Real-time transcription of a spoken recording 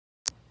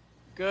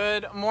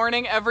Good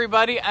morning,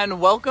 everybody,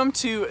 and welcome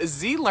to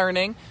Z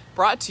Learning,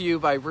 brought to you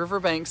by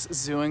Riverbanks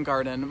Zoo and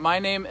Garden. My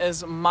name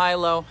is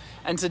Milo,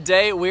 and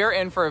today we are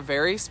in for a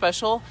very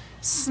special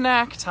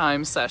snack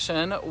time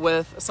session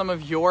with some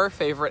of your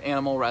favorite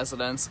animal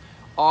residents,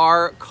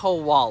 our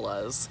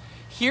koalas.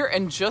 Here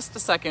in just a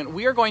second,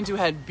 we are going to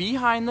head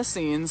behind the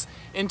scenes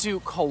into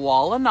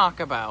Koala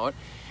Knockabout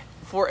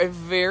for a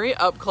very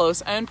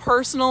up-close and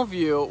personal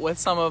view with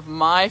some of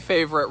my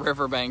favorite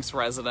Riverbanks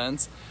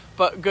residents.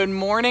 But good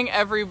morning,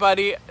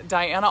 everybody.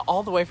 Diana,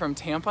 all the way from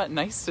Tampa.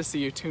 Nice to see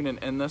you tuning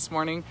in this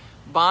morning.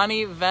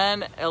 Bonnie,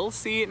 Ven,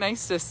 Elsie,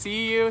 nice to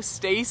see you.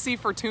 Stacy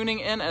for tuning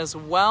in as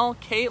well.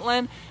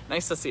 Caitlin,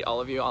 nice to see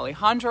all of you.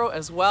 Alejandro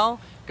as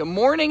well. Good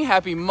morning.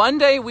 Happy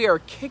Monday. We are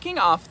kicking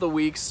off the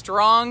week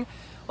strong,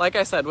 like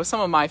I said, with some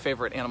of my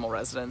favorite animal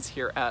residents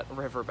here at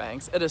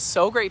Riverbanks. It is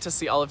so great to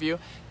see all of you.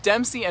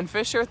 Dempsey and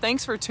Fisher,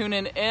 thanks for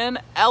tuning in.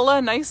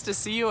 Ella, nice to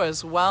see you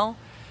as well.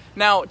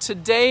 Now,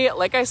 today,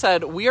 like I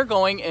said, we are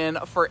going in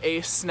for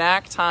a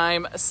snack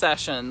time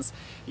sessions.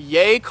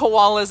 Yay,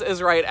 koalas is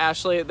right,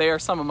 Ashley. They are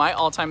some of my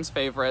all-time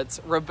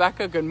favorites.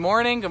 Rebecca, good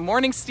morning. Good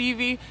morning,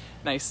 Stevie.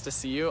 Nice to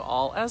see you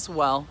all as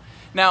well.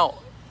 Now,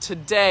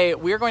 today,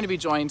 we are going to be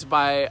joined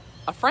by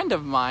a friend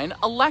of mine,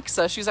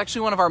 Alexa. She's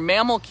actually one of our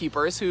mammal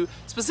keepers who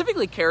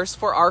specifically cares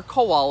for our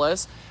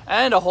koalas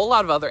and a whole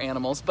lot of other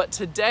animals. But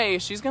today,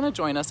 she's going to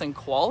join us in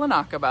Koala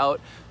Knockabout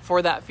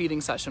for that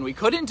feeding session. We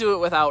couldn't do it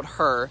without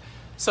her.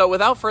 So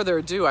without further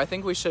ado, I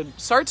think we should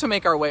start to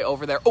make our way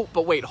over there. Oh,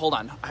 but wait, hold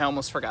on. I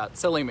almost forgot.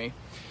 Silly me.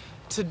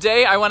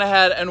 Today, I went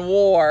ahead and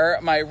wore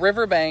my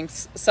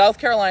Riverbanks South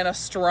Carolina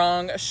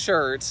Strong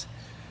shirt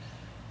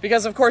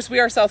because, of course, we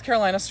are South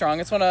Carolina Strong.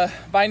 It's one of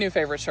my new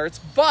favorite shirts.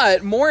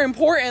 But more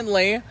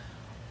importantly,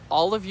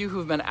 all of you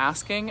who've been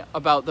asking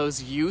about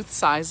those youth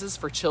sizes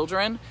for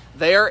children,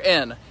 they are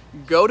in.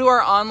 Go to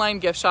our online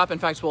gift shop. In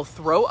fact, we'll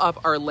throw up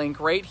our link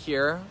right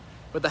here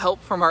with the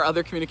help from our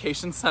other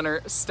communications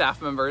center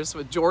staff members,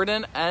 with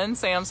Jordan and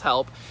Sam's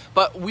help.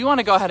 But we want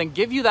to go ahead and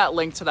give you that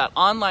link to that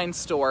online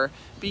store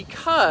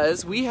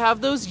because we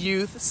have those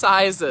youth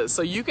sizes.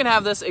 So you can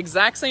have this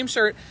exact same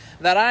shirt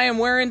that I am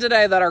wearing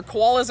today that our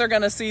koalas are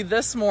going to see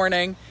this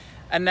morning.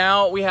 And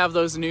now we have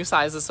those new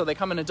sizes. So they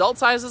come in adult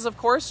sizes, of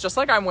course, just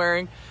like I'm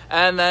wearing,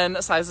 and then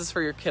sizes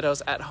for your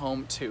kiddos at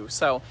home too.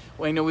 So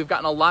we know we've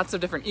gotten lots of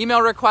different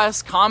email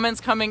requests,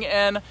 comments coming in,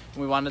 and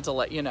we wanted to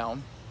let you know.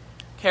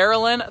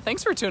 Carolyn,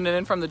 thanks for tuning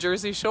in from the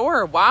Jersey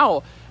Shore.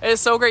 Wow, it is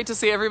so great to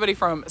see everybody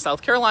from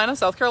South Carolina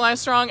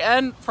Strong,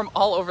 and from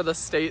all over the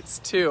states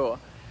too.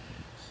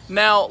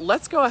 Now,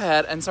 let's go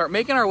ahead and start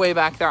making our way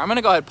back there. I'm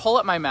gonna go ahead, pull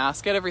up my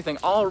mask, get everything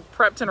all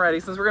prepped and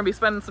ready since we're gonna be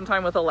spending some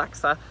time with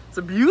Alexa. It's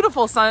a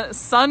beautiful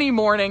sunny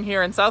morning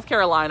here in South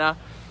Carolina,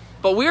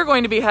 but we are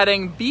going to be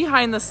heading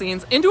behind the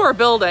scenes into our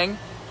building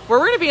where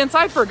we're gonna be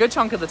inside for a good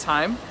chunk of the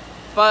time.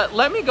 But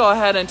let me go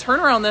ahead and turn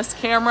around this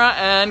camera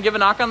and give a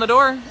knock on the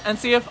door and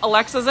see if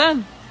Alexa's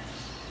in.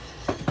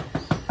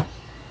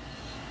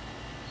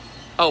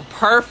 Oh,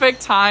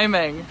 perfect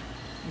timing.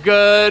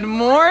 Good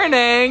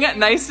morning.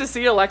 Nice to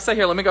see Alexa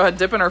here. Let me go ahead and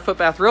dip in our foot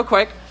bath real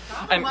quick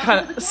and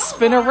kind of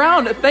spin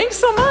around. Thanks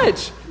so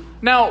much.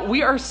 Now,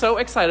 we are so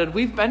excited.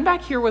 We've been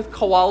back here with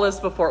koalas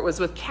before. It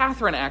was with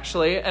Catherine,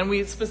 actually, and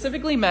we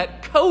specifically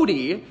met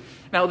Cody.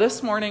 Now,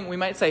 this morning, we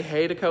might say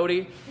hey to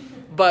Cody,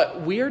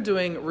 but we are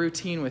doing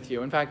routine with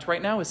you. In fact,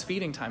 right now is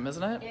feeding time,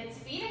 isn't it? It's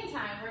feeding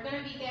time. We're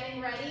going to be getting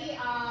ready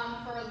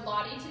for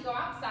Lottie to go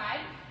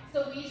outside.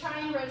 So we try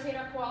and rotate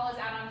our koalas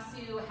out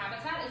onto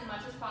habitat as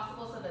much as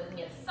possible so that they can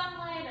get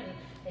sunlight and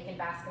they can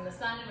bask in the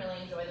sun and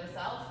really enjoy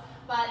themselves.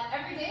 But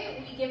every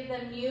day we give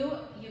them new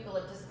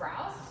eucalyptus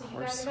browse. So you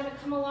guys are going to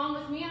come along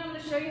with me and I'm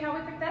going to show you how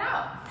we pick that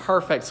out.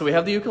 Perfect. So we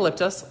have the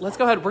eucalyptus. Let's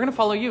go ahead. We're going to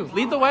follow you.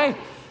 Lead the way.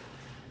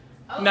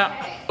 Okay. Now,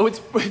 oh,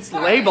 it's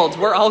labeled.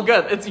 We're all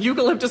good. It's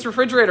eucalyptus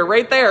refrigerator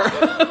right there.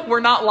 We're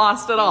not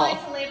lost at all. We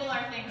like to label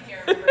our things here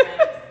at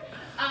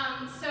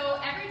Riverbanks. So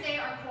every day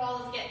our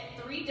koalas get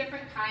 3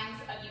 different kinds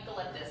of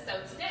eucalyptus.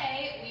 So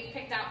today we've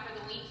picked out for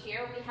the week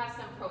here, we have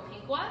some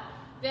Propinqua,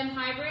 Vim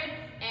Hybrid,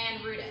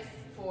 and Rudis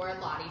for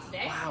Lottie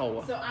today.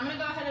 Wow. So I'm going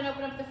to go ahead and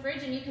open up the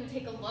fridge and you can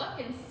take a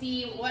look and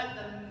see what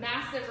the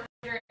massive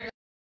refrigerator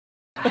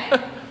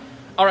is.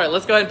 All right,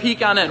 let's go ahead and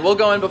peek on in. We'll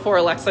go in before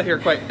Alexa here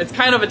quick. It's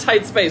kind of a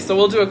tight space, so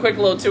we'll do a quick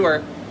little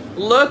tour.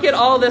 Look at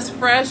all this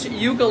fresh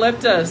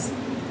eucalyptus.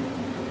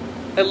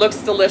 It looks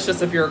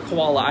delicious if you're a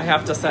koala, I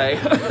have to say.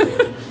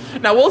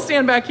 Now we'll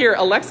stand back here.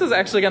 Alexa's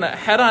actually gonna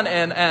head on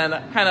in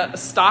and kind of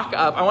stock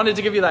up. I wanted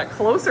to give you that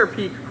closer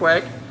peek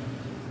quick.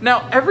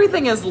 Now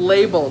everything is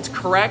labeled,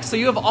 correct? So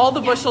you have all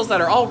the bushels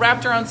that are all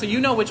wrapped around so you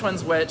know which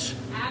one's which.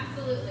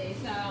 Absolutely.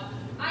 So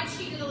I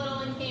cheated a little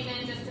and came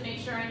in just to make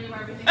sure I knew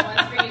where everything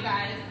was for you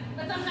guys.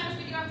 But sometimes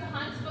we do have to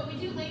hunt, but we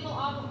do label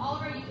all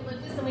of our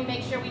eucalyptus and we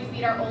make sure we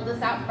feed our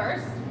oldest out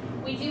first.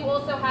 We do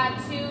also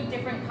have 2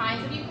 different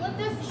kinds of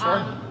eucalyptus.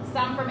 Sure.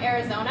 Some from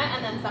Arizona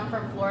and then some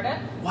from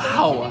Florida. Wow.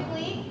 So we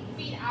typically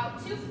feed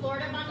out 2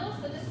 Florida bundles.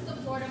 So this is a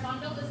Florida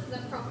bundle. This is a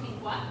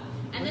Propinqua.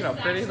 And this is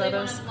actually one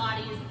of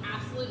Lottie's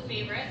absolute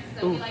favorites.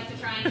 So we like to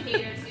try and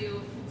cater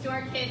to to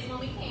our kids when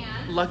we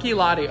can. Lucky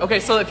Lottie. Okay,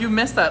 so if you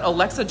missed that,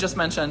 Alexa just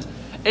mentioned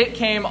it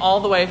came all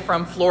the way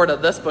from Florida.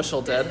 This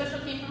bushel did. This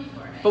bushel came from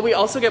Florida. But we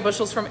also get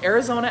bushels from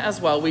Arizona as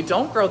well. We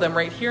don't grow them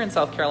right here in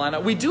South Carolina.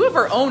 We do have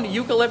our own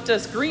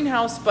eucalyptus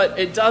greenhouse, but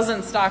it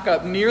doesn't stock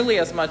up nearly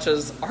as much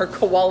as our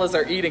koalas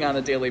are eating on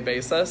a daily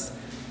basis.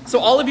 So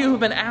all of you who've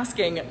been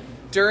asking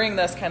during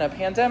this kind of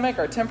pandemic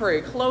or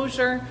temporary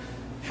closure,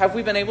 have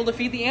we been able to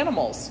feed the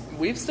animals?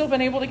 We've still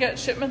been able to get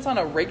shipments on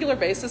a regular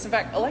basis. In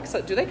fact,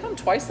 Alexa, do they come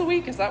twice a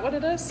week? Is that what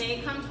it is?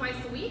 They come twice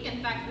a week.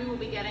 In fact, we will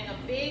be getting a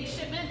big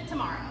shipment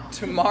tomorrow.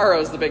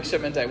 Tomorrow's the big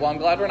shipment day. Well, I'm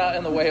glad we're not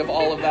in the way of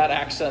all of that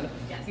action.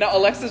 Yes. Now,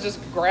 Alexa's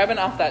just grabbing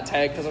off that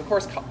tag because, of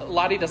course,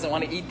 Lottie doesn't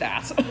want to eat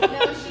that.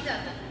 No, she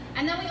doesn't.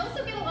 And then we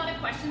also get a lot of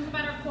questions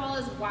about our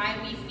koalas, why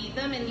we feed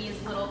them in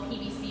these little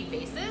PVC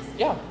vases.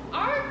 Yeah.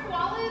 Our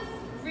koalas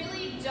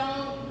really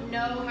don't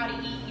know how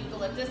to eat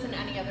eucalyptus in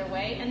any other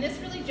way, and this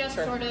really just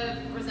sort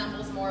of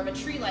resembles more of a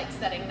tree-like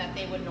setting that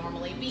they would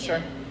normally be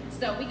in.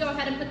 So we go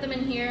ahead and put them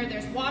in here.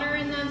 There's water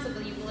in them so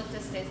the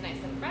eucalyptus stays nice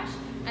and fresh,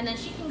 and then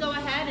she can go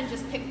ahead and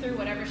just pick through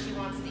whatever she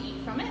wants to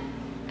eat from it,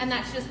 and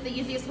that's just the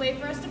easiest way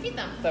for us to feed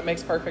them. That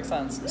makes perfect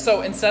sense.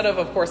 So instead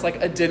of course,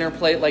 like a dinner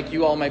plate like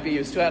you all might be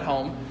used to at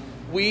home,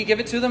 we give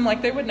it to them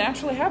like they would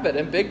naturally have it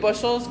in big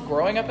bushels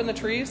growing up in the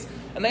trees.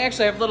 And they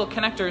actually have little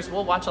connectors.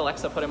 We'll watch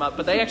Alexa put them up,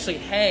 but they actually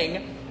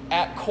hang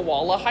at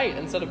koala height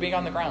instead of being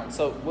on the ground.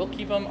 So we'll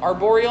keep them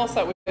arboreal so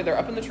that way they're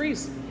up in the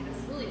trees.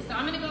 Absolutely. So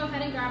I'm going to go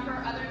ahead and grab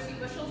her other 2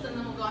 bushels, and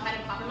then we'll go ahead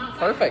and pop them outside.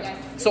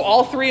 Perfect. So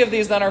all 3 of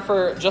these then are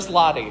for just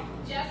Lottie.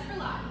 Just for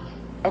Lottie.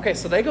 Okay,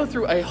 so they go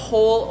through a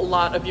whole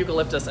lot of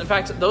eucalyptus. In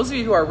fact, those of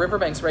you who are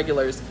Riverbanks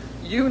regulars,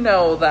 you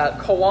know that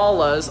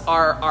koalas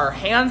are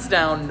hands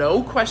down,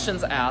 no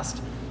questions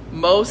asked,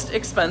 most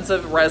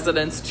expensive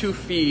residents to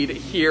feed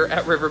here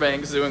at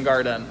Riverbanks Zoo and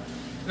Garden.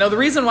 Now, the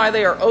reason why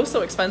they are oh so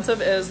expensive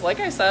is,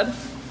 like I said,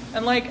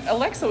 and like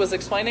Alexa was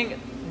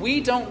explaining, we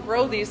don't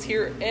grow these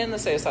here in the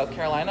state of South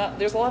Carolina.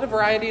 There's a lot of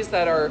varieties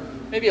that are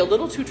maybe a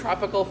little too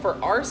tropical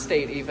for our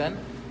state even,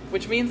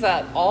 which means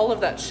that all of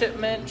that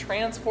shipment,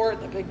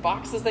 transport, the big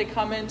boxes they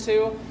come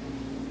into,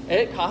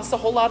 it costs a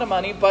whole lot of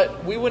money,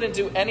 but we wouldn't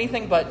do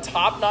anything but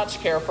top-notch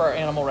care for our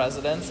animal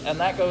residents,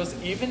 and that goes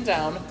even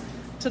down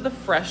to the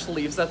fresh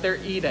leaves that they're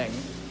eating.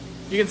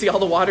 You can see all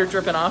the water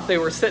dripping off. They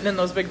were sitting in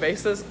those big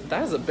vases.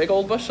 That is a big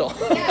old bushel.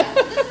 Yeah,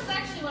 so this is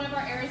actually one of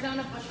our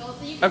Arizona bushels.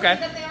 So you can see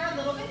that they are a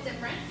little bit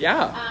different.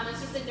 Yeah. It's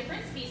just a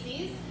different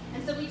species.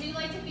 And so we do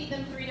like to feed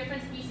them 3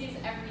 different species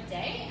every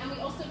day. And we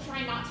also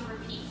try not to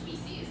repeat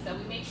species. So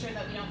we make sure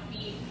that we don't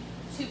feed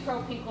 2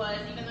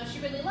 propinquas, even though she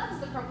really loves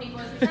the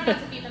propinquas. We try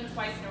not to feed them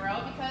twice in a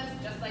row because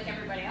just like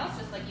everybody else,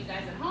 just like you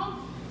guys at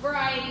home,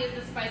 variety is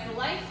the spice of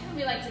life, and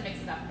we like to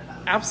mix it up for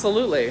them.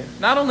 Absolutely.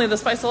 Not only the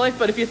spice of life,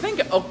 but if you think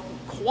a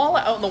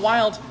koala out in the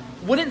wild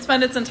wouldn't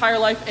spend its entire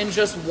life in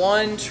just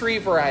one tree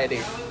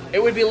variety.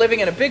 It would be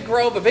living in a big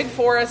grove, a big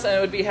forest, and it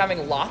would be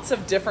having lots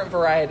of different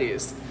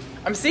varieties.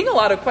 I'm seeing a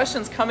lot of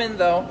questions come in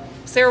though.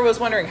 Sarah was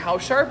wondering how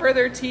sharp are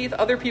their teeth.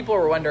 Other people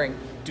were wondering,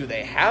 do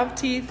they have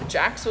teeth?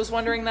 Jax was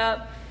wondering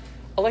that.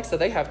 Alexa,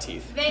 they have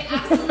teeth. They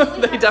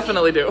absolutely They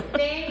definitely do.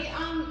 They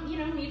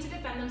need to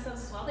defend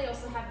themselves as well. They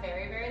also have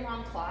very, very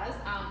long claws,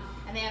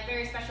 and they have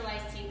very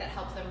specialized teeth that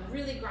help them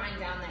really grind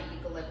down that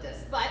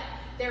eucalyptus. But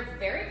they're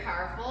very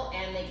powerful,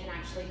 and they can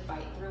actually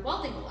bite through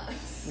welding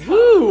gloves.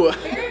 Woo!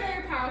 Very,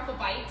 very powerful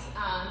bite.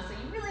 So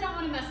you really don't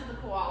want to mess with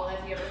a koala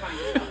if you ever find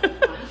yourself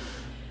with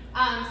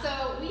one.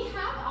 So we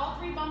have all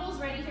 3 bundles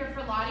ready here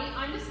for Lottie.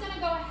 I'm just going to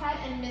go ahead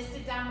and mist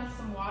it down with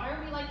some water.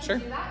 We like to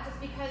do that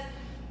just because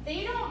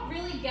they don't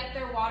really get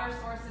their water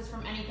sources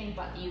from anything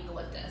but the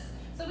eucalyptus.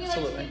 So we like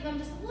to give them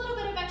just a little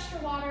bit of extra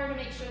water to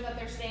make sure that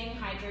they're staying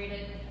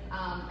hydrated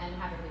and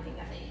have everything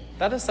that they need.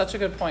 That is such a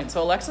good point.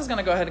 So Alexa's going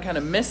to go ahead and kind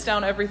of mist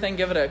down everything,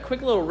 give it a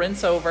quick little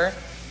rinse over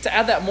to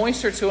add that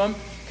moisture to them.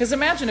 Because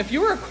imagine if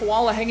you were a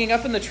koala hanging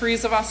up in the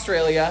trees of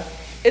Australia,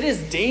 it is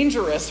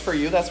dangerous for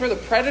you. That's where the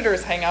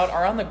predators hang out,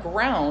 are on the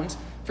ground,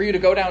 for you to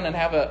go down and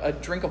have a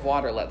drink of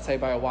water, let's say,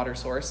 by a water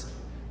source.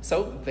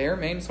 So their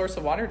main source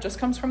of water just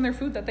comes from their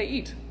food that they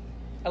eat.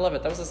 I love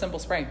it. That was a simple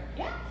spray.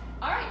 Yeah.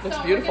 All right. Looks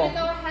so beautiful. we're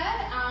going to go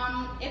ahead.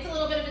 It's a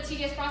little bit of a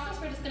tedious process.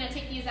 We're just going to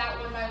take these out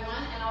one by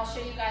one, and I'll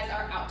show you guys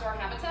our outdoor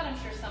habitat. I'm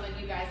sure some of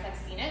you guys have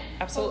seen it.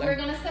 Absolutely. But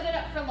we're going to set it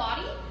up for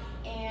Lottie,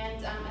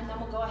 and then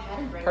we'll go ahead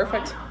and bring her on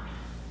out.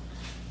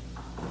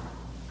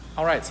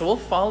 All right, so we'll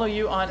follow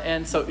you on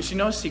in. So she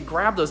knows she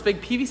grabbed those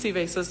big PVC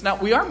vases. Now,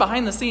 we are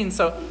behind the scenes,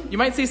 so you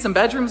might see some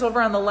bedrooms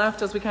over on the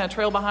left as we kind of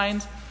trail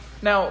behind.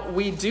 Now,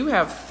 we do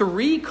have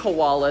 3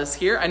 koalas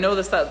here. I know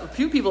that a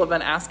few people have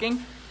been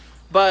asking,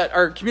 but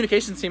our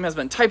communications team has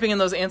been typing in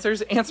those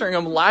answers, answering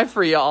them live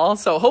for y'all,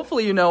 so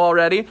hopefully you know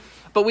already.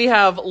 But we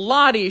have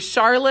Lottie,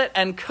 Charlotte,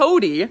 and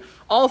Cody,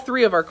 all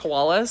 3 of our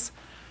koalas.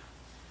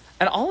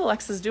 And all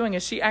Alexa's doing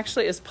is she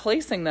actually is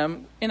placing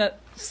them in a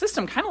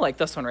system kind of like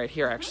this one right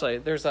here, actually.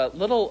 There's a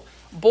little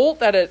bolt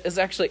that is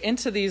actually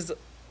into these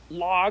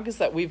logs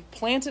that we've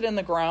planted in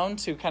the ground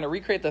to kind of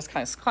recreate this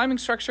kind of climbing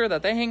structure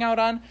that they hang out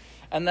on.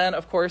 And then,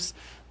 of course,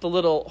 the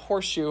little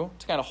horseshoe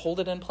to kind of hold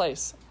it in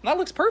place. And that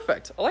looks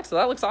perfect. Alexa,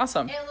 that looks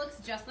awesome. It looks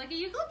just like a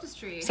eucalyptus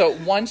tree. So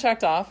one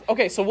checked off.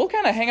 Okay, so we'll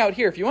kind of hang out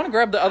here. If you want to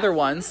grab the other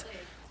ones,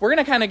 we're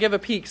going to kind of give a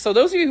peek. So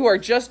those of you who are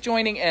just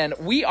joining in,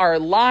 we are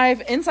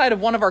live inside of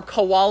one of our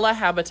koala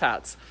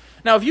habitats.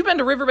 Now, if you've been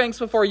to Riverbanks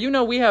before, you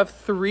know we have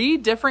 3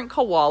 different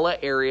koala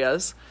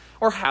areas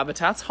or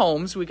habitats,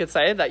 homes, we could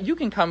say, that you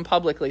can come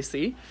publicly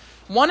see.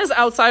 One is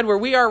outside where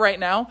we are right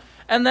now,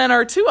 and then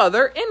our 2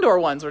 other indoor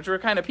ones, which we're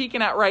kind of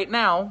peeking at right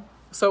now.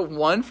 So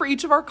one for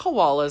each of our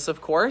koalas,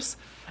 of course.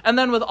 And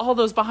then with all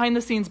those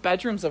behind-the-scenes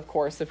bedrooms, of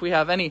course, if we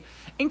have any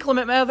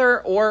inclement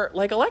weather, or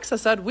like Alexa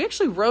said, we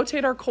actually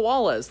rotate our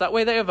koalas. That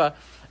way they have a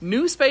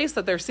new space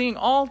that they're seeing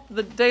all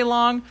the day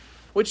long,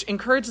 which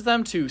encourages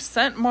them to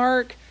scent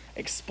mark,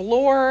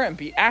 explore, and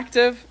be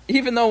active.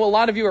 Even though a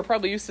lot of you are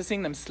probably used to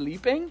seeing them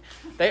sleeping,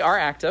 they are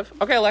active.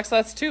 Okay, Alexa,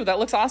 that's 2. That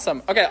looks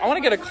awesome. Okay, I want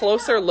to get a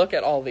closer look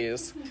at all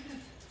these.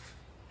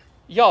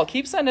 Y'all,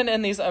 keep sending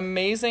in these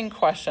amazing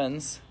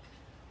questions.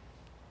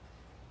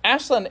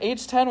 Ashlyn,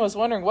 age 10, was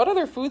wondering, what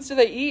other foods do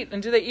they eat?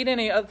 And do they eat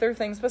any other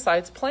things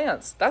besides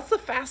plants? That's the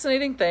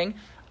fascinating thing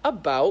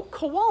about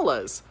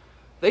koalas.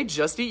 They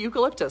just eat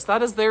eucalyptus.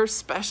 That is their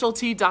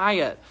specialty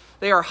diet.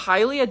 They are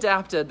highly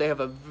adapted. They have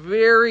a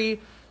very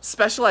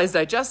specialized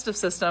digestive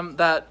system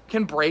that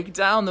can break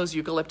down those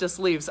eucalyptus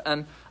leaves.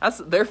 And that's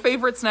their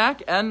favorite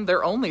snack and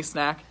their only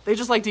snack. They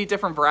just like to eat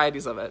different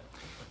varieties of it.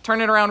 Turn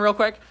it around real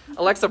quick.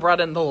 Alexa brought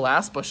in the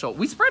last bushel.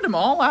 We spread them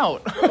all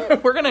out.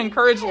 We're going to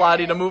encourage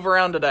Lottie to move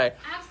around today.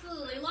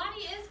 Absolutely. Lottie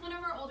is one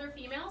of our older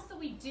females, so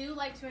we do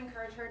like to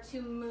encourage her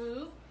to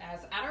move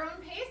at her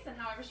own pace and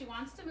however she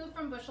wants to move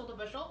from bushel to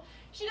bushel.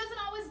 She doesn't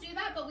always do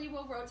that, but we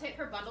will rotate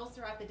her bundles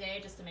throughout the day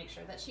just to make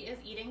sure that she is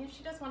eating if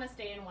she does want to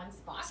stay in one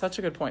spot. Such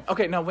a good point.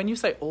 Okay, now when you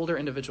say older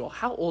individual,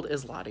 how old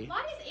is Lottie?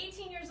 Lottie's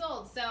 18 years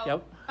old,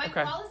 so by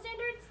koala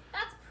standards,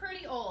 that's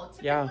pretty old.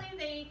 Typically,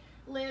 they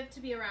live to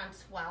be around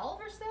 12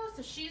 or so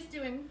she's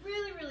doing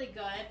really, really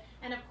good.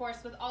 And of course,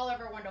 with all of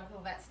our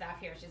wonderful vet staff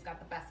here, she's got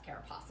the best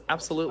care possible.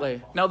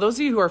 Absolutely. Now, those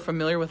of you who are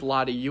familiar with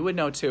Lottie, you would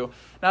know too,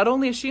 not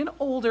only is she an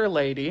older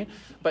lady,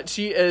 but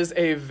she is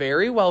a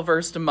very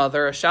well-versed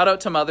mother. A shout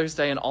out to Mother's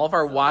Day and all of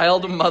our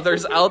wild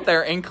mothers out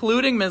there,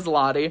 including Ms.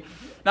 Lottie.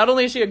 Not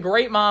only is she a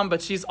great mom,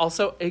 but she's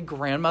also a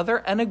grandmother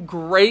and a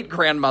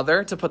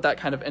great-grandmother, to put that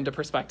kind of into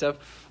perspective.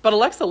 But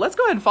Alexa, let's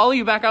go ahead and follow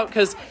you back out,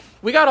 because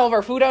we got all of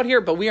our food out here,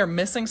 but we are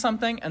missing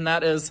something, and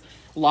that is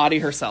Lottie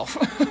herself.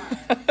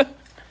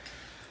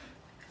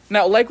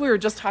 Now, like we were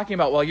just talking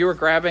about while you were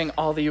grabbing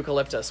all the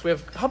eucalyptus, we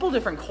have a couple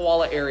different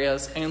koala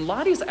areas, and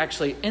Lottie's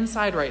actually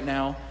inside right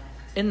now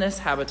in this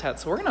habitat.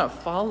 So we're going to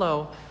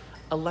follow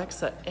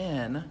Alexa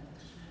in.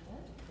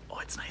 Oh,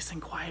 it's nice and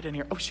quiet in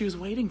here. Oh, she was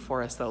waiting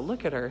for us, though.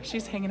 Look at her.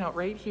 She's hanging out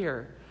right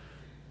here.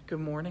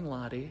 Good morning,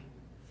 Lottie.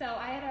 So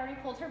I had already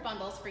pulled her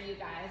bundles for you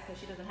guys, so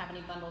she doesn't have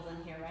any bundles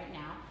in here right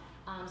now.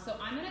 So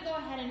I'm going to go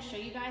ahead and show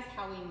you guys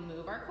how we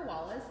move our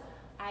koalas.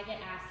 I get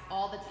asked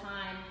all the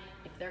time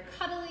if they're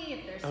cuddly,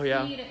 if they're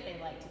sweet, if they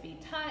like to be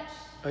touched.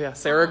 Oh, yeah.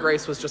 Sarah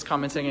Grace was just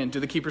commenting in, do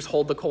the keepers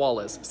hold the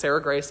koalas?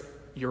 Sarah Grace,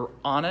 you're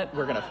on it.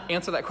 We're going to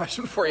answer that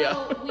question for you.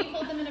 So we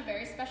hold them in a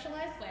very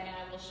specialized way, and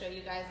I will show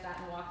you guys that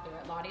and walk through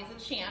it. Lottie's a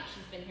champ.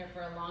 She's been here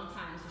for a long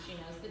time, so she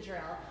knows the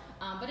drill.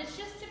 But it's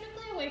just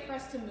typically a way for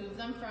us to move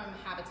them from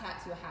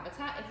habitat to a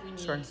habitat if we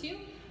need to.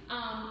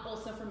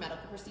 Also for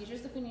medical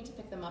procedures, if we need to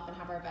pick them up and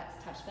have our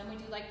vets touch them, we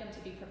do like them to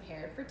be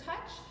prepared for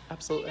touch.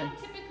 Absolutely. They don't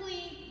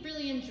typically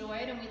really enjoy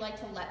it, and we like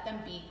to let them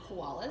be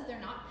koalas. They're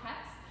not pets.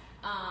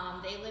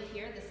 They live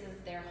here. This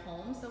is their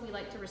home, so we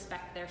like to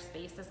respect their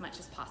space as much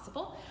as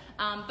possible.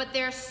 But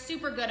they're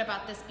super good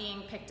about this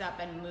being picked up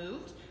and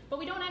moved, but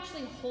we don't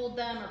actually hold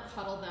them or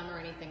cuddle them or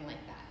anything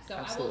like that. So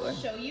Absolutely. I will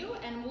show you,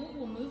 and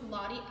we'll move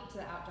Lottie to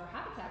the outdoor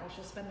habitat where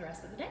she'll spend the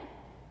rest of the day.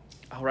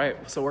 All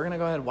right, so we're going to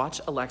go ahead and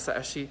watch Alexa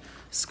as she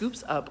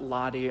scoops up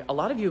Lottie. A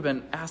lot of you have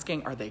been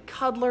asking, are they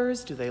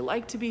cuddlers? Do they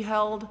like to be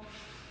held?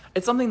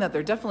 It's something that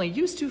they're definitely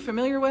used to,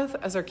 familiar with,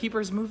 as our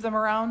keepers move them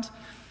around.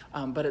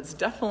 But it's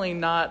definitely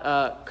not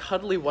a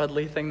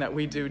cuddly-wuddly thing that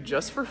we do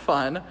just for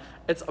fun.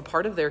 It's a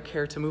part of their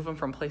care to move them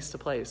from place to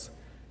place.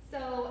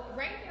 So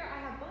right here, I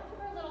have both of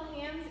her little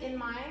hands in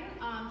mine,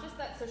 just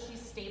that so she's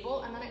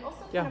stable. And then I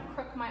also kind of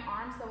crook my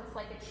arm so it's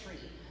like a tree.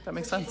 That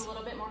makes sense. She's a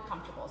little bit more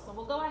comfortable. So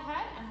we'll go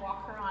ahead and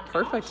walk her on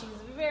Perfect. out.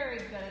 She's very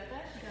good at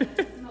that. She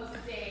does this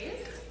most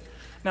days.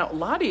 Now,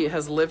 Lottie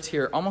has lived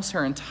here almost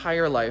her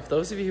entire life.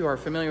 Those of you who are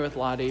familiar with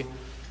Lottie,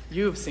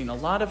 you've seen a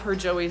lot of her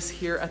Joeys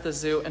here at the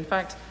zoo. In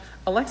fact,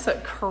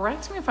 Alexa,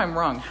 correct me if I'm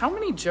wrong. How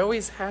many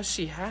Joeys has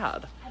she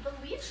had? I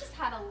believe she's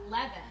had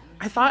 11.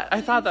 I thought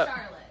that.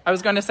 Charlotte. I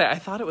was going to say, I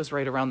thought it was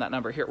right around that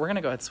number. Here, we're going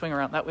to go ahead and swing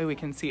around. That way we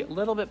can see it a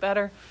little bit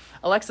better.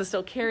 Alexa's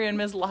still carrying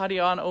Ms. Lottie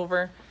on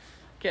over,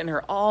 getting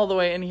her all the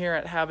way in here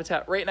at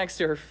Habitat, right next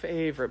to her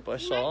favorite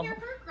bushel. You might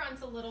hear her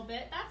grunts a little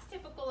bit. That's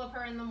typical of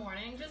her in the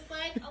morning, just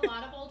like a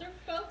lot of older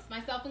folks,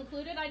 myself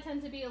included. I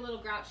tend to be a little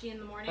grouchy in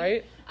the morning,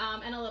 right?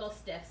 And a little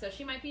stiff. So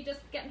she might be just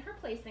getting her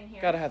placing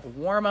here. Got to have to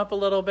warm up a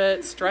little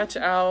bit, stretch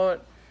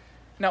out.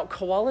 Now,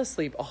 koalas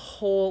sleep a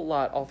whole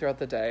lot all throughout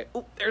the day.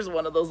 Oh, there's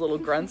one of those little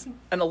grunts.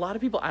 And a lot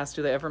of people ask,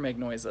 do they ever make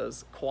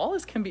noises?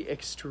 Koalas can be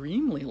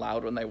extremely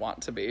loud when they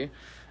want to be.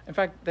 In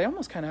fact, they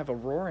almost kind of have a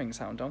roaring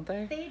sound, don't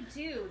they? They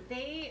do.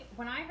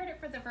 When I heard it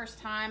for the first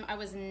time, I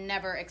was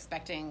never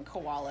expecting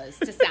koalas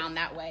to sound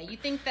that way. You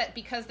think that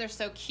because they're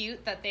so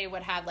cute that they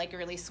would have like a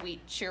really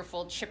sweet,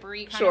 cheerful,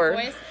 chippery kind of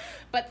voice.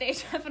 But they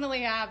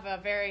definitely have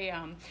a very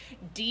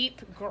deep,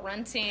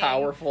 grunting,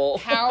 powerful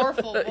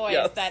voice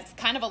yes. That's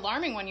kind of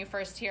alarming when you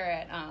first hear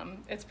it.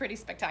 It's pretty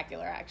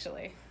spectacular,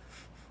 actually.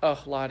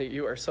 Oh, Lottie,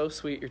 you are so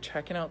sweet. You're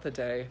checking out the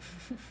day.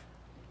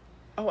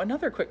 Oh,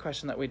 another quick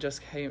question that we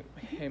just came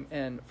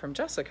in from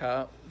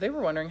Jessica. They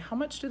were wondering, how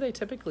much do they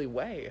typically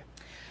weigh?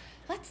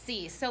 Let's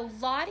see. So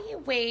Lottie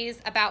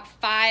weighs about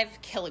 5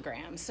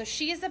 kilograms. So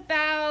she's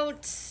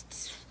about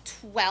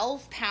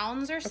 12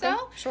 pounds or so.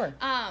 Okay, sure.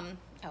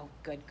 Oh,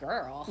 good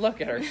girl.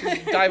 Look at her.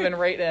 She's diving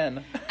right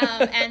in.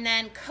 And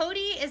then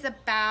Cody is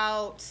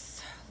about,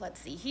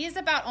 let's see, he's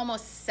about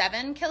almost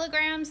 7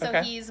 kilograms. So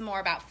okay. He's more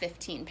about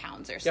 15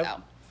 pounds or yep.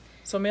 so.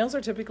 So males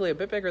are typically a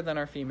bit bigger than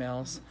our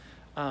females.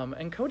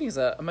 And Cody's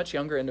a much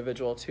younger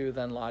individual, too,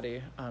 than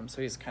Lottie.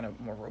 So he's kind of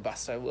more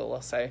robust, I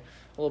will say.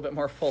 A little bit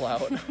more full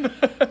out.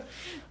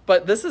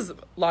 But this is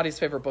Lottie's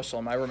favorite bushel.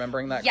 Am I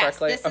remembering that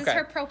correctly? Yes, this is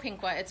her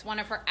Propinqua. It's one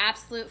of her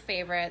absolute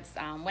favorites.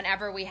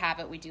 Whenever we have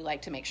it, we do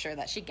like to make sure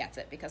that she gets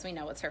it because we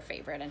know it's her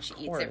favorite and she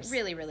eats it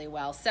really, really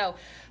well. So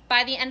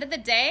by the end of the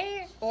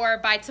day or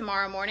by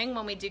tomorrow morning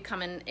when we do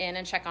come in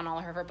and check on all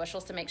of her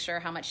bushels to make sure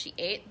how much she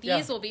ate,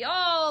 these will be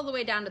all the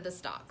way down to the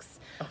stalks.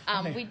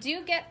 We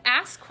do get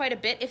asked quite a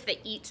bit if they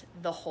eat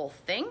the whole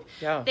thing.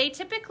 Yeah. They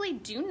typically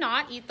do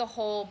not eat the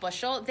whole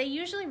bushel. They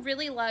usually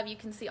really love, you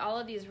can see all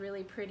of these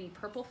really pretty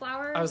purple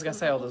flowers. I was going to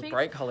say all those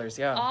bright colors,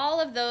 yeah. All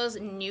of those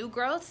new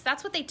growths,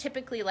 that's what they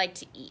typically like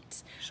to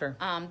eat. Sure.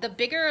 The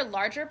bigger,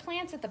 larger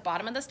plants at the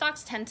bottom of the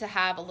stalks tend to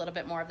have a little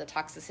bit more of the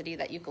toxicity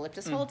that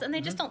eucalyptus holds, and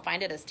they just don't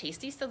find it as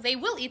tasty. So they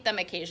will eat them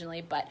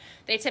occasionally, but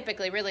they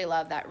typically really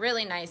love that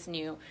really nice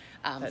new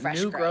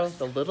fresh new growth,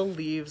 the little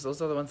leaves,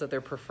 those are the ones that they're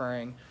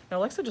preferring. Now,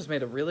 Alexa just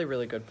made a really,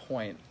 really good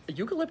point.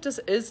 Eucalyptus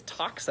is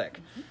toxic.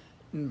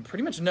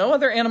 Pretty much no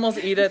other animals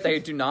eat it. They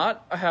do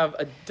not have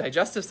a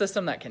digestive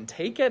system that can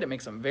take it. It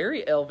makes them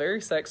very ill,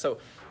 very sick. So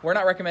we're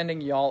not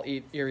recommending y'all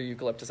eat your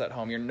eucalyptus at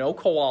home. You're no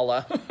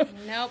koala.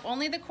 Nope,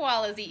 only the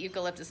koalas eat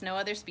eucalyptus. No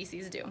other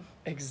species do.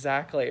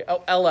 Exactly.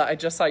 Oh, Ella, I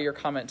just saw your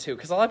comment too,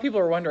 because a lot of people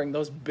are wondering,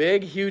 those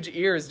big, huge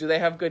ears, do they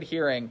have good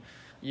hearing?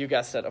 You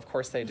guessed it. Of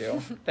course they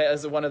do. That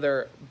is one of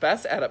their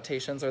best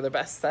adaptations, or their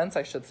best sense,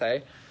 I should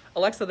say.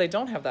 Alexa, they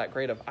don't have that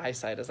great of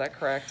eyesight. Is that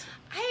correct?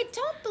 I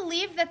don't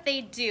believe that they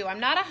do. I'm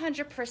not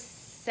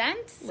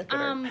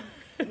 100%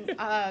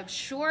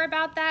 sure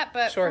about that,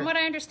 but from what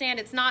I understand,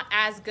 it's not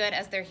as good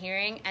as their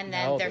hearing, and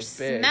then their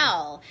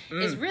smell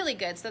is really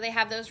good. So they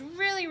have those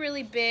really,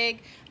 really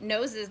big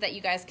noses that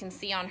you guys can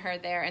see on her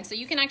there, and so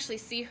you can actually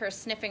see her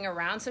sniffing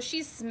around. So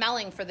she's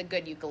smelling for the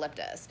good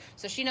eucalyptus.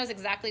 So she knows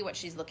exactly what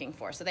she's looking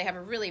for. So they have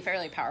a really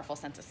fairly powerful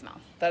sense of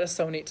smell. That is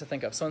so neat to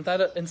think of. So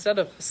instead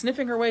of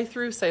sniffing her way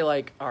through, say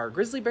like our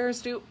grizzly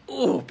bears do,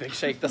 ooh, big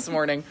shake this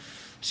morning,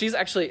 she's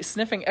actually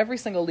sniffing every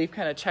single leaf,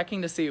 kind of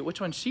checking to see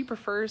which one she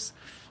prefers,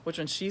 which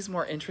one she's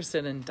more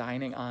interested in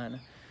dining on.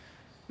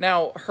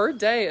 Now, her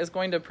day is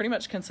going to pretty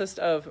much consist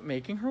of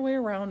making her way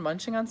around,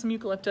 munching on some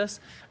eucalyptus,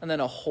 and then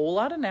a whole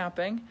lot of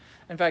napping.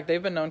 In fact,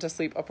 they've been known to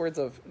sleep upwards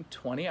of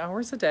 20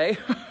 hours a day.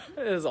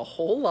 It is a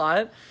whole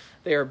lot.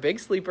 They are big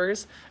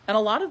sleepers. And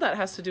a lot of that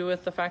has to do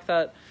with the fact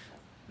that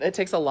it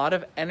takes a lot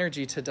of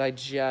energy to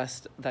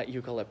digest that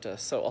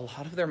eucalyptus. So a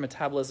lot of their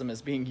metabolism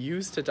is being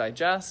used to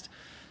digest,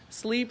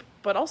 sleep,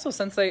 but also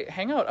since they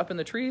hang out up in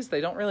the trees,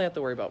 they don't really have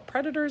to worry about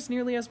predators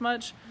nearly as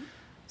much.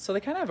 So they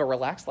kind of have a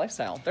relaxed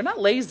lifestyle. They're not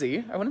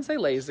lazy. I wouldn't say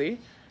lazy.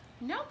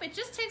 Nope, it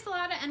just takes a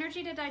lot of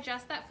energy to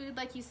digest that food,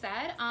 like you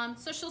said.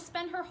 So she'll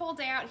spend her whole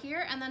day out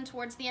here, and then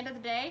towards the end of the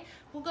day,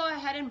 we'll go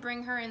ahead and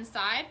bring her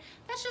inside.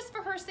 That's just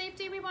for her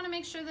safety. We want to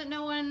make sure that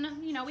no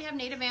one, we have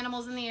native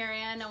animals in the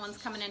area. No one's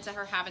coming into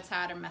her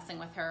habitat or messing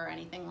with her or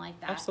anything like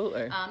that.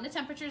 Absolutely. The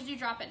temperatures do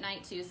drop at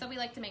night, too, so we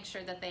like to make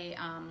sure that they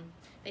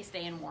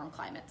stay in warm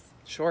climates.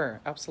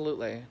 Sure,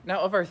 absolutely.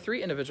 Now, of our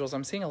 3 individuals,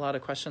 I'm seeing a lot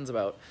of questions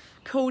about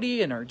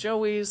Cody and our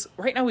Joeys.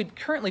 Right now, we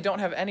currently don't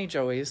have any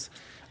Joeys.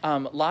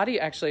 Lottie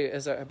actually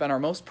has been our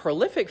most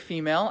prolific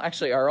female,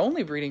 actually our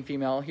only breeding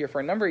female here for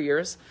a number of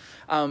years.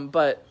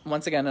 But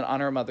once again, in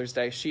honor of Mother's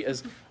Day, she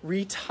is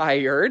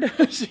retired.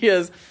 She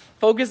is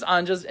focused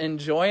on just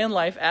enjoying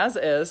life as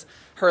is.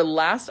 Her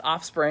last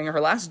offspring,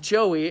 her last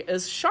Joey,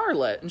 is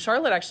Charlotte. And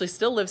Charlotte actually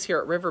still lives here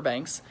at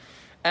Riverbanks.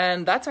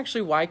 And that's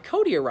actually why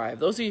Cody arrived.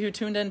 Those of you who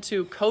tuned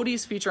into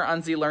Cody's feature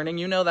on Z Learning,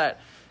 you know that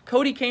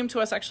Cody came to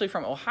us actually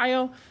from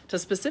Ohio to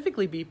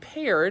specifically be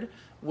paired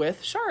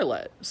with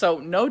Charlotte. So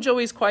no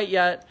Joeys quite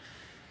yet.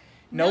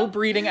 No Nope.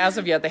 breeding as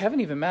of yet. They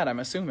haven't even met, I'm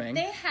assuming.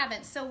 They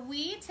haven't. So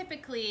we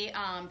typically,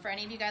 for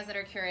any of you guys that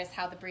are curious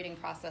how the breeding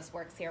process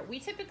works here, we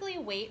typically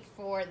wait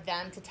for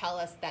them to tell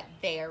us that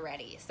they are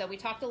ready. So we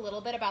talked a little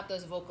bit about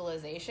those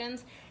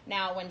vocalizations.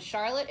 Now, when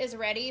Charlotte is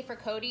ready for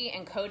Cody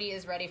and Cody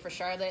is ready for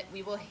Charlotte,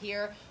 we will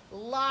hear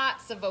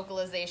lots of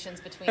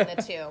vocalizations between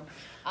the two.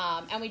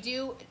 And we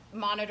do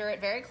monitor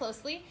it very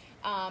closely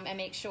and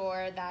make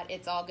sure that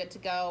it's all good to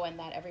go and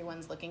that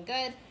everyone's looking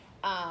good.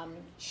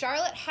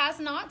 Charlotte has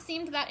not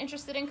seemed that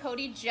interested in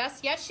Cody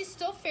just yet. She's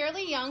still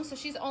fairly young, so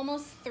she's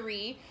almost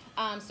 3.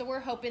 So we're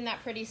hoping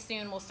that pretty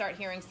soon we'll start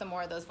hearing some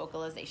more of those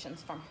vocalizations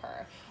from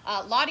her.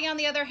 Lottie, on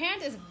the other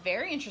hand, is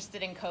very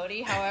interested in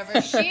Cody.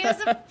 However, she is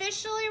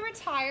officially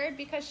retired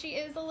because she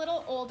is a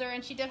little older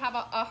and she did have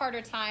a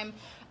harder time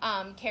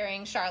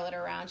carrying Charlotte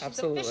around. She's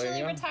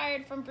officially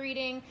retired from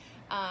breeding.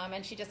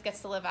 And she just gets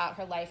to live out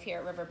her life here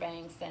at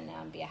Riverbanks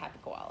and be a happy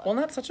koala. Well, and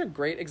that's such a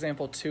great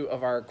example, too,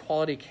 of our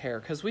quality care,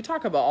 because we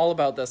talk all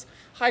about this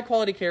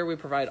high-quality care we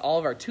provide all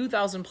of our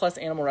 2,000-plus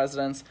animal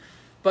residents.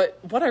 But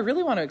what I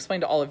really want to explain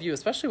to all of you,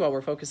 especially while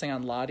we're focusing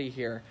on Lottie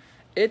here,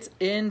 it's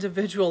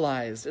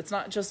individualized. It's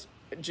not just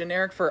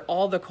generic for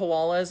all the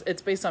koalas.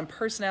 It's based on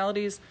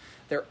personalities,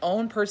 their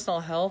own personal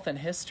health and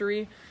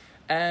history.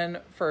 And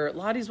for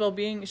Lottie's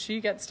well-being,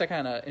 she gets to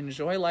kind of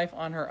enjoy life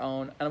on her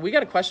own. And we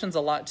get questions a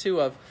lot, too,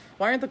 of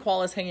why aren't the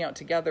koalas hanging out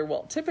together?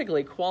 Well,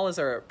 typically, koalas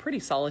are a pretty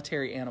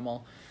solitary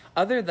animal.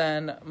 Other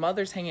than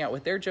mothers hanging out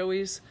with their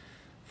joeys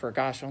for,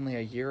 only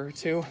a year or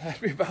 2.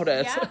 That'd be about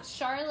it. Yeah,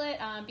 Charlotte,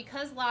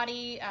 because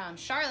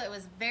Charlotte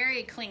was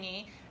very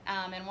clingy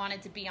and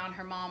wanted to be on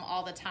her mom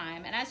all the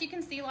time. And as you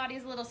can see,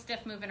 Lottie's a little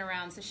stiff moving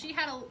around. So she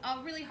had a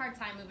really hard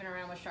time moving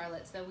around with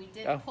Charlotte. So we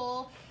did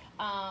pull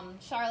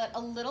Charlotte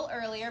a little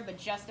earlier, but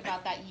just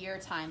about that year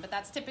time. But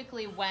that's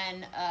typically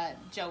when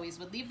joeys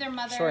would leave their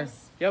mothers. Sure.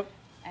 Yep.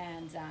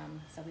 And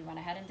so we went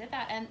ahead and did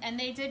that. And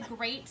they did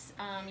great.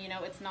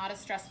 It's not a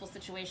stressful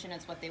situation.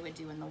 It's what they would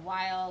do in the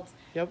wild.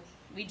 Yep.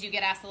 We do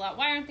get asked a lot,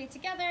 why aren't they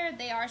together?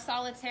 They are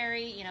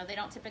solitary. They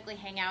don't typically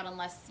hang out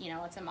unless,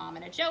 it's a mom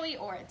and a joey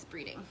or it's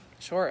breeding.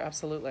 Sure,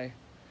 absolutely.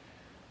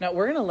 Now,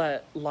 we're going to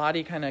let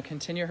Lottie kind of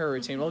continue her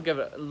routine. We'll give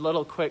a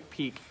little quick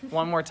peek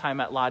one more time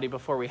at Lottie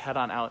before we head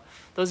on out.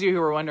 Those of you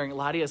who are wondering,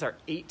 Lottie is our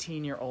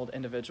 18-year-old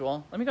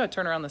individual. Let me go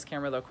turn around this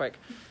camera, though, quick.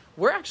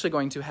 We're actually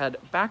going to head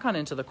back on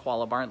into the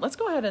koala barn. Let's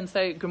go ahead and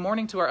say good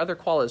morning to our other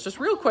koalas. Just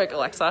real quick,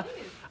 Alexa.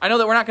 I know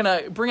that we're not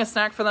going to bring a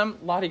snack for them.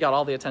 Lottie got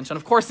all the attention.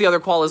 Of course, the other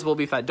koalas will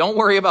be fed. Don't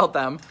worry about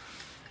them.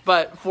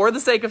 But for the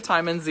sake of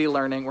time and Z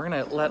learning, we're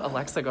going to let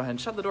Alexa go ahead and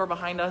shut the door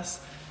behind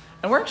us.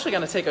 And we're actually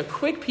going to take a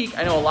quick peek.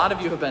 I know a lot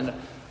of you have been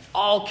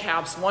all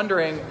caps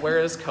wondering, where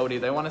is Cody?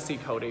 They want to see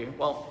Cody.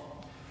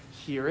 Well,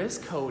 here is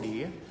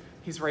Cody.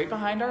 He's right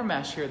behind our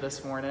mesh here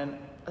this morning.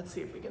 Let's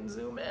see if we can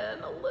zoom in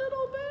a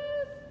little bit.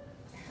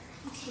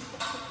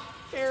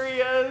 There he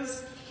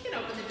is. You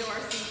can open the door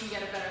so you can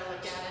get a better look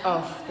at him.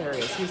 Oh, there he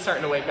is. He's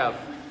starting to wake up.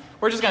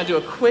 We're just going to do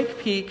a quick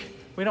peek.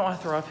 We don't want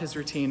to throw off his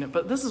routine,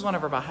 but this is one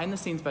of our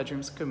behind-the-scenes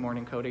bedrooms. Good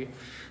morning, Cody.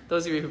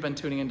 Those of you who've been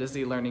tuning into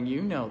Z Learning,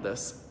 you know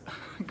this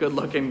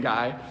good-looking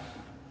guy.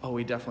 Oh,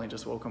 we definitely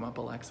just woke him up,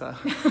 Alexa.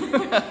 He's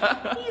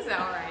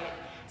all right.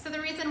 So the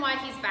reason why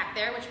he's back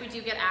there, which we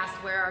do get asked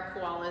where our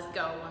koalas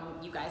go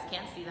when you guys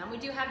can't see them, we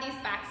do have these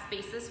back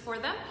spaces for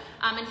them.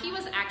 And he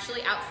was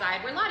actually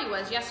outside where Lottie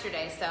was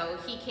yesterday. So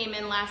he came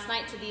in last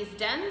night to these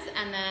dens,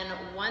 and then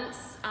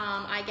once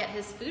I get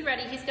his food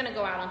ready, he's going to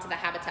go out onto the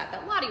habitat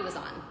that Lottie was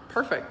on.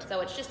 Perfect.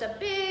 So it's just a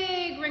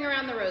big ring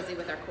around the rosy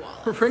with our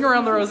koalas. Ring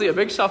around the rosy, a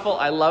big shuffle.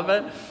 I love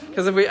it.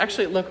 Because if we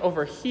actually look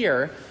over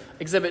here,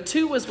 Exhibit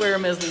 2 was where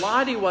Ms.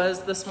 Lottie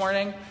was this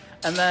morning.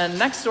 And then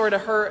next door to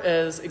her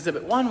is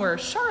Exhibit 1, where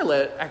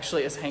Charlotte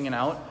actually is hanging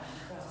out.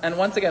 And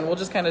once again, we'll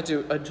just kind of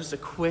do just a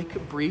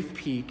quick, brief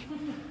peek.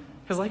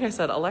 Because like I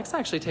said, Alexa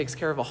actually takes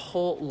care of a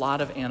whole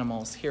lot of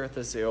animals here at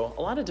the zoo.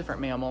 A lot of different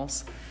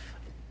mammals.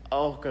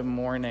 Oh, good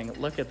morning.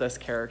 Look at this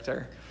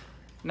character.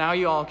 Now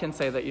you all can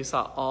say that you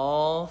saw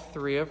all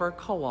 3 of our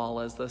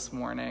koalas this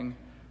morning.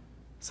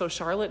 So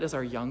Charlotte is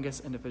our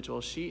youngest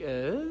individual. She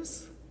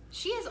is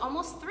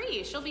almost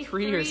 3. She'll be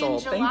 3 3 years in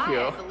old. July, Thank you.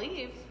 I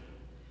believe.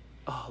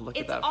 Oh, look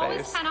at that It's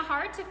always face. kind of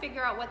hard to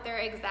figure out what their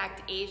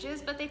exact age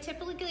is, but they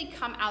typically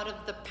come out of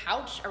the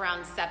pouch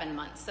around 7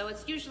 months. So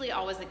it's usually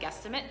always a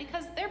guesstimate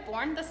because they're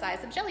born the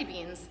size of jelly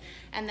beans.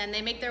 And then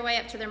they make their way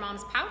up to their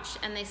mom's pouch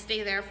and they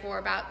stay there for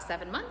about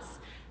 7 months.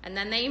 And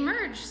then they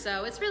emerge.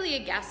 So it's really a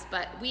guess,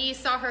 but we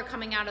saw her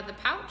coming out of the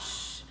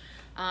pouch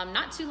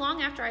not too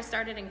long after I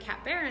started in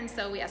Cat Bear, and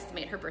so we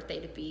estimate her birthday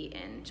to be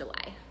in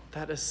July.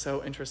 That is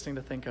so interesting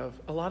to think of.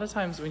 A lot of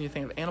times when you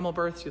think of animal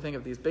births, you think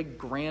of these big,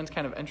 grand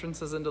kind of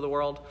entrances into the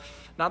world.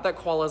 Not that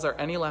koalas are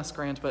any less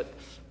grand, but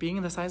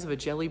being the size of a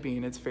jelly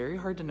bean, it's very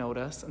hard to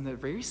notice, and they're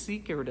very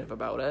secretive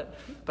about it.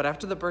 But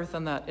after the birth,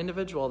 then that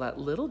individual, that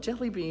little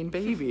jelly bean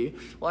baby,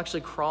 will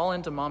actually crawl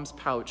into mom's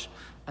pouch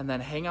and then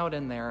hang out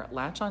in there,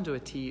 latch onto a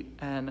teat,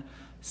 and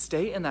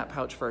stay in that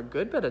pouch for a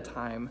good bit of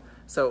time.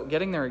 So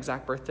getting their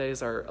exact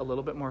birthdays are a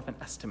little bit more of an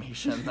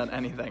estimation than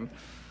anything.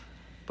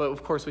 But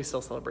of course, we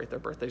still celebrate their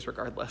birthdays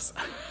regardless.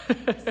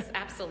 Yes,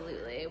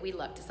 absolutely. We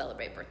love to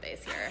celebrate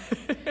birthdays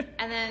here.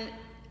 And then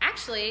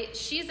actually,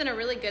 she's in a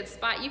really good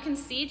spot. You can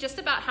see just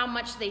about how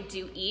much they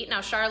do eat.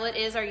 Now, Charlotte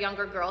is our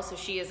younger girl, so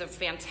she is a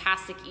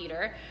fantastic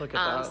eater. Look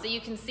at that. So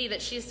you can see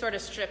that she's sort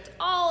of stripped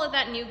all of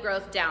that new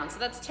growth down. So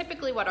that's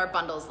typically what our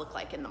bundles look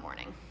like in the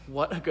morning.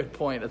 What a good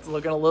point. It's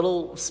looking a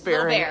little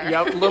sparing. Little bear.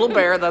 Yep, little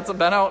bear that's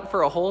been out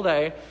for a whole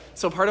day.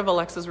 So part of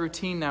Alexa's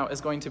routine now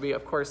is going to be,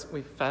 of course,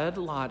 we fed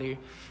Lottie.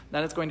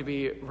 Then it's going to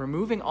be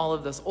removing all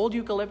of this old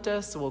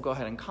eucalyptus. So we'll go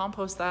ahead and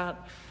compost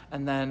that.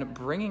 And then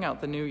bringing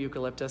out the new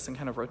eucalyptus and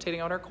kind of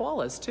rotating out our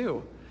koalas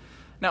too.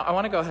 Now, I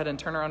want to go ahead and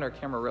turn around our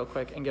camera real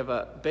quick and give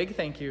a big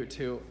thank you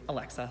to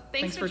Alexa.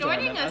 Thanks for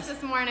joining us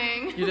this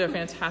morning. You did a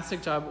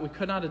fantastic job. We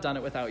could not have done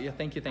it without you.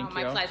 Thank you.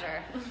 My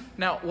pleasure.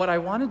 Now, what I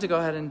wanted to go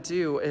ahead and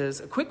do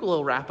is a quick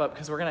little wrap up,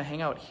 because we're going to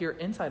hang out here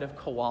inside of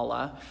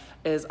Koala,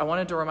 is I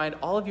wanted to remind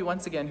all of you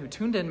once again who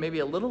tuned in maybe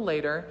a little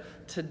later,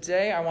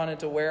 today I wanted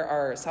to wear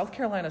our South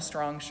Carolina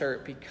Strong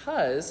shirt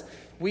because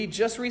we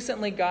just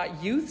recently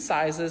got youth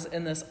sizes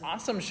in this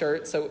awesome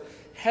shirt. So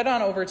head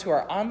on over to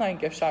our online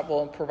gift shop.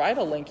 We'll provide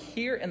a link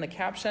here in the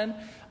caption.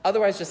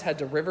 Otherwise, just head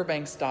to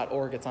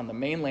riverbanks.org. It's on the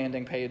main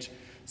landing page.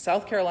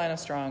 South Carolina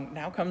Strong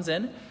now comes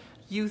in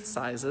youth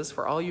sizes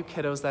for all you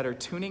kiddos that are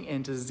tuning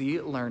into Z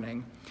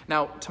Learning.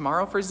 Now,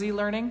 tomorrow for Z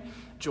Learning,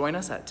 join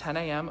us at 10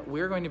 a.m.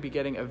 We're going to be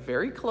getting a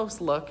very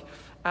close look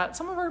at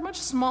some of our much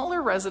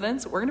smaller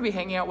residents. We're going to be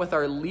hanging out with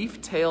our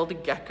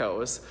leaf-tailed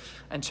geckos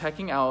and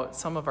checking out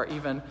some of our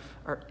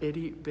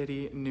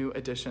itty-bitty new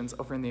additions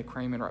over in the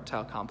aquarium and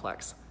reptile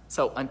complex.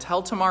 So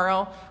until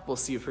tomorrow, we'll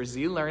see you for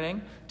Z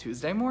Learning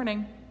Tuesday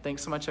morning.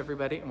 Thanks so much,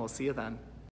 everybody, and we'll see you then.